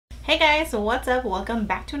Hey guys, what's up? Welcome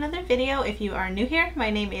back to another video. If you are new here,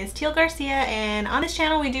 my name is Teal Garcia, and on this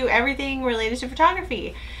channel we do everything related to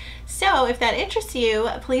photography. So if that interests you,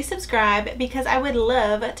 please subscribe because I would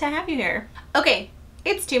love to have you here. Okay,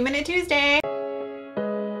 it's 2-Minute Tuesday.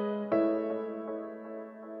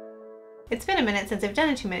 It's been a minute since I've done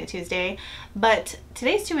a 2-Minute Tuesday, but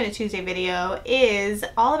today's 2-Minute Tuesday video is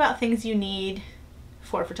all about things you need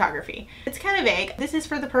for photography. It's kind of vague. This is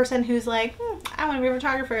for the person who's like, I want to be a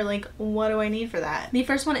photographer, like what do I need for that? The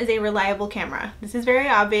first one is a reliable camera. This is very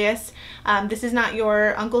obvious. This is not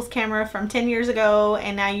your uncle's camera from 10 years ago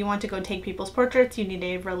and now you want to go take people's portraits. You need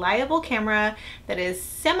a reliable camera that is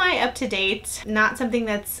semi up to date, not something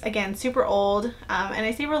that's, again, super old. And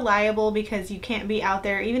I say reliable because you can't be out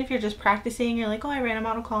there, even if you're just practicing, you're like, oh, I ran a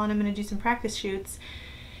model call and I'm going to do some practice shoots,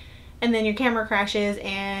 and then your camera crashes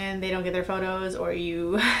and they don't get their photos, or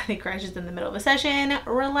it crashes in the middle of a session.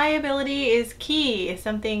 Reliability is key. It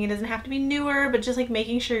doesn't have to be newer, but just like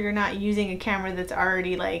making sure you're not using a camera that's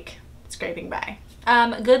already like scraping by.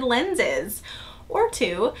 Good lenses or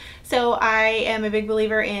two. So I am a big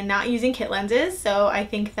believer in not using kit lenses. So I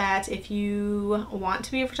think that if you want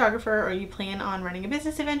to be a photographer or you plan on running a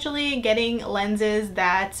business eventually, getting lenses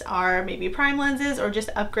that are maybe prime lenses or just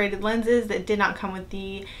upgraded lenses that did not come with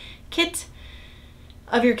the kit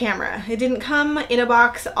of your camera. It didn't come in a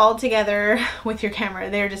box all together with your camera.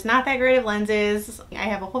 They're just not that great of lenses. I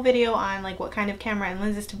have a whole video on like what kind of camera and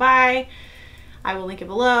lenses to buy. I will link it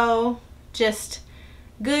below. Just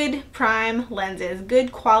good prime lenses,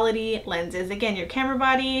 good quality lenses. Again, your camera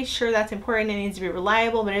body, sure, that's important. It needs to be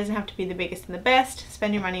reliable, but it doesn't have to be the biggest and the best.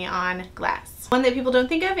 Spend your money on glass. One that people don't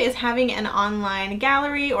think of is having an online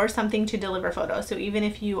gallery or something to deliver photos. So even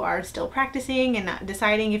if you are still practicing and not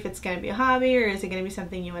deciding if it's going to be a hobby or is it going to be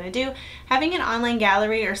something you want to do, having an online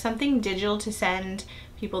gallery or something digital to send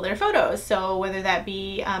people their photos. So whether that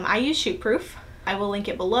be, I use Shootproof. I will link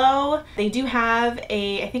it below. They do have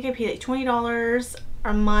I think I paid like $20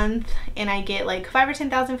 a month and I get like 5,000 or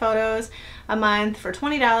 10,000 photos a month for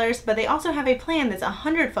 $20, but they also have a plan that's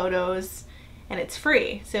 100 photos and it's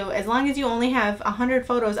free. So as long as you only have 100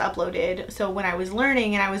 photos uploaded. So when I was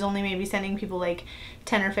learning and I was only maybe sending people like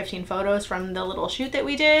 10 or 15 photos from the little shoot that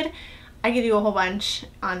we did, I give you a whole bunch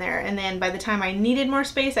on there, and then by the time I needed more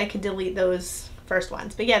space I could delete those first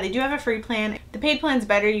ones. But yeah, they do have a free plan. The paid plan's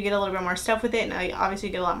better. You get a little bit more stuff with it, and obviously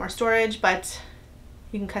you get a lot more storage, but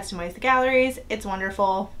you can customize the galleries. It's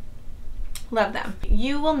wonderful. Love them.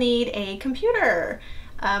 You will need a computer.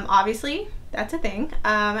 Obviously, that's a thing.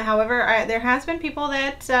 However, there has been people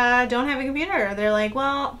that don't have a computer. They're like,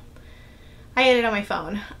 well, I edit on my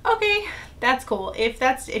phone. Okay, that's cool.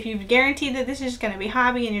 If you've guaranteed that this is just going to be a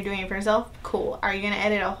hobby and you're doing it for yourself, cool. Are you going to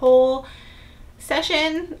edit a whole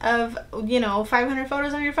session of 500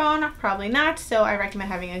 photos on your phone? Probably not. So I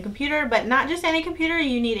recommend having a computer, but not just any computer.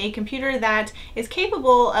 You need a computer that is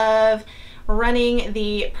capable of running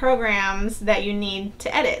the programs that you need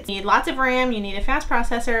to edit. You need lots of RAM, you need a fast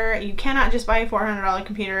processor. You cannot just buy a $400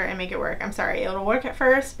 computer and make it work. I'm sorry, it'll work at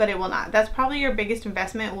first, but it will not. That's probably your biggest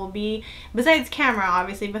investment will be, besides camera,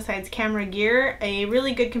 obviously, besides camera gear, a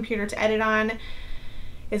really good computer to edit on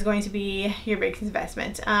is going to be your biggest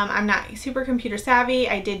investment. I'm not super computer savvy.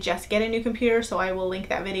 I did just get a new computer, so I will link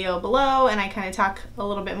that video below, and I kind of talk a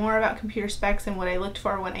little bit more about computer specs and what I looked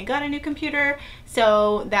for when I got a new computer.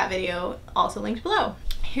 So that video also linked below.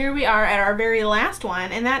 Here we are at our very last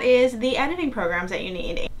one, and that is the editing programs that you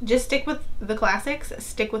need. Just stick with the classics,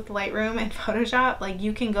 stick with Lightroom and Photoshop. Like,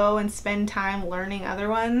 you can go and spend time learning other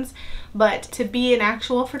ones, but to be an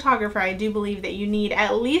actual photographer, I do believe that you need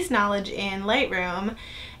at least knowledge in Lightroom,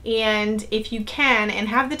 and if you can and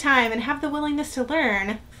have the time and have the willingness to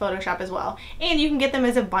learn, Photoshop as well. And you can get them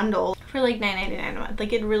as a bundle for like $9.99 a month.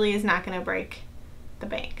 Like, it really is not going to break the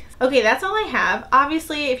bank. Okay, that's all I have.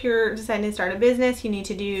 Obviously, if you're deciding to start a business, you need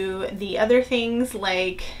to do the other things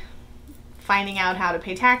like finding out how to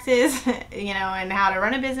pay taxes, and how to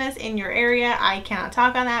run a business in your area. I cannot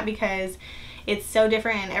talk on that because it's so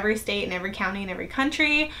different in every state and every county and every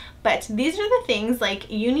country. But these are the things,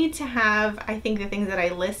 like, you need to have, I think the things that I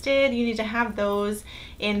listed, you need to have those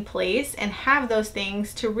in place and have those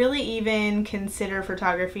things to really even consider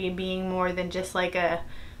photography being more than just like I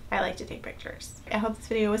like to take pictures. I hope this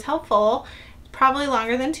video was helpful. Probably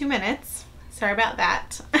longer than 2 minutes. Sorry about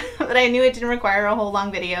that. But I knew it didn't require a whole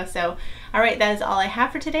long video. So, alright, that is all I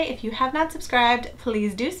have for today. If you have not subscribed,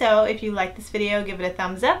 please do so. If you like this video, give it a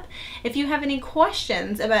thumbs up. If you have any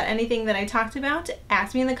questions about anything that I talked about,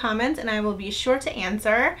 ask me in the comments and I will be sure to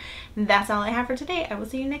answer. That's all I have for today. I will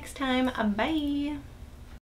see you next time. Bye!